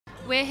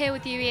We're here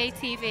with UEA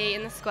TV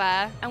in the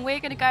square, and we're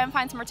going to go and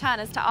find some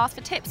returners to ask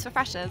for tips for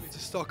freshers. To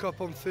stock up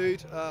on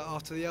food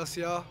after the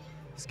LCR.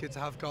 It's good to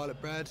have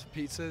garlic bread,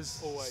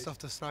 pizzas, stuff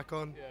to snack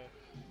on. Yeah.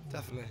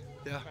 Definitely,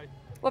 yeah. Okay.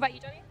 What about you,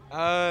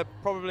 Johnny?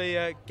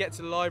 Probably get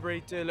to the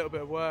library, do a little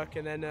bit of work,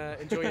 and then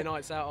enjoy your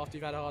nights out after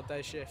you've had a hard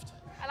day's shift.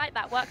 I like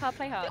that. Work hard,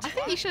 play hard. I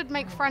think you should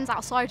make friends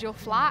outside your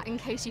flat in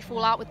case you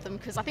fall out with them,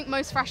 because I think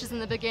most freshers in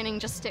the beginning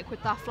just stick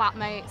with their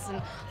flatmates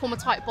and form a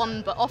tight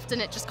bond, but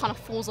often it just kind of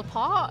falls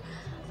apart.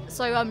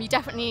 So you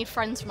definitely need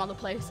friends from other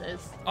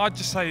places. I'd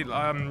just say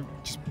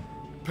just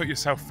put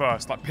yourself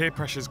first. Like, peer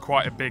pressure is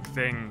quite a big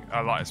thing,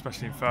 like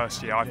especially in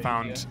first year. I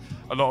found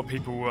a lot of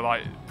people were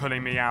like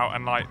pulling me out,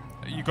 and like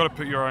you got to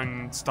put your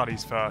own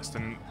studies first,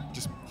 and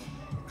just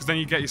because then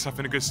you get yourself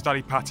in a good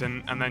study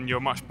pattern, and then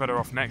you're much better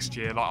off next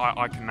year. Like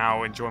I can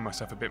now enjoy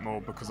myself a bit more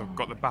because I've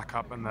got the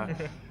backup and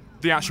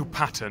the actual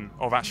pattern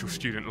of actual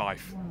student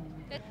life.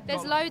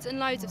 There's loads and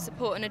loads of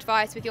support and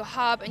advice with your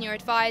hub and your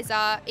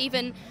advisor,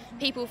 even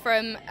people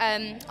from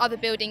other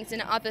buildings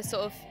and other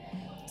sort of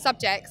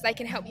subjects. They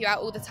can help you out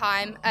all the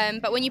time,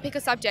 but when you pick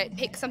a subject,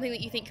 pick something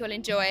that you think you'll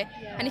enjoy,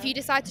 and if you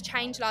decide to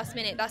change last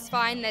minute, that's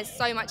fine. There's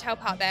so much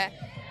help out there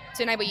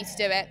to enable you to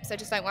do it, so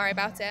just don't worry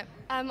about it.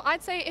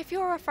 I'd say if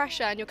you're a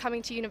fresher and you're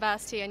coming to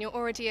university and you're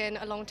already in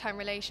a long-term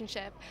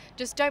relationship,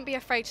 just don't be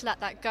afraid to let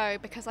that go,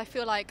 because I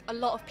feel like a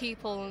lot of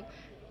people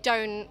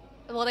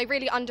they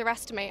really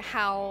underestimate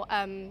how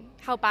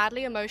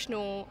badly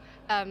emotional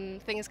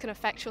things can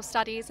affect your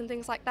studies and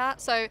things like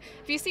that. So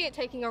if you see it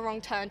taking a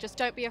wrong turn, just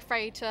don't be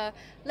afraid to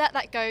let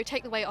that go,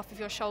 take the weight off of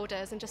your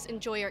shoulders and just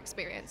enjoy your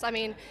experience. I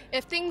mean,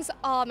 if things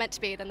are meant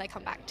to be, then they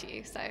come back to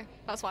you. So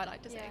that's what I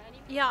like to say.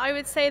 Yeah, I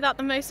would say that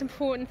the most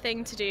important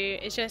thing to do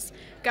is just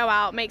go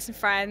out, make some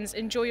friends,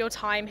 enjoy your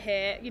time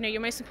here. You know, your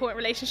most important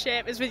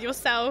relationship is with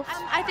yourself.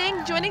 I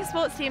think joining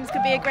sports teams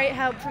could be a great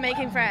help for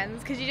making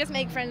friends, because you just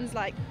make friends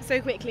like so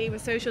quickly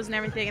with socials and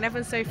everything, and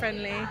everyone's so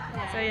friendly.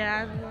 So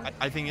yeah.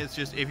 I think it's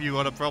just, if you've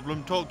got a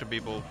problem, talk to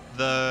people.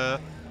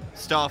 The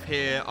staff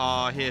here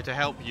are here to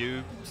help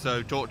you,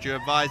 so talk to your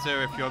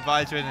advisor. If your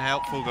advisor isn't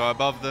helpful, go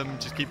above them.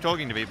 Just keep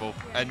talking to people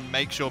and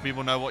make sure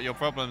people know what your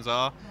problems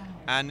are,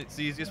 and it's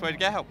the easiest way to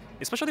get help.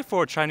 Especially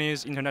for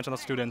Chinese international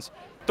students,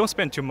 don't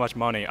spend too much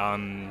money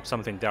on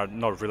something that are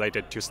not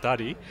related to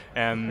study,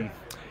 and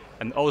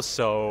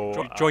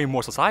also join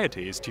more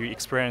societies to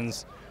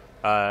experience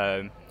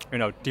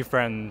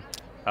different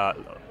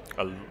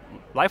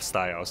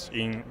lifestyles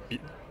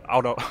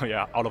out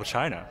of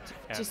China.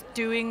 Just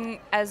doing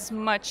as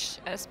much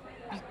as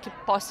you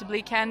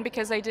possibly can,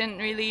 because I didn't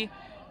really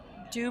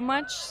do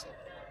much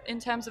in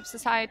terms of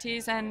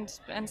societies and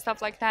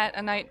stuff like that,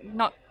 and I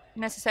not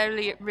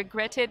necessarily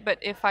regret it, but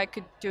if I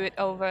could do it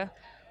over,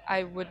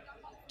 I would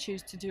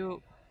choose to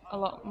do a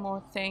lot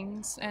more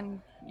things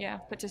and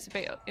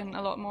participate in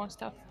a lot more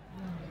stuff.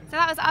 So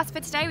that was us for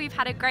today. We've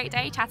had a great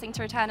day chatting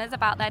to returners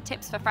about their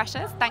tips for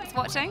freshers. Thanks for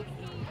watching.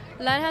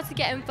 Learn how to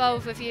get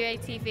involved with UEA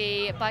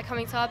TV by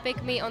coming to our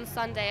big meet on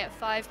Sunday at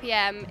 5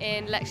 PM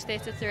in Lecture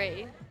Theatre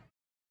 3.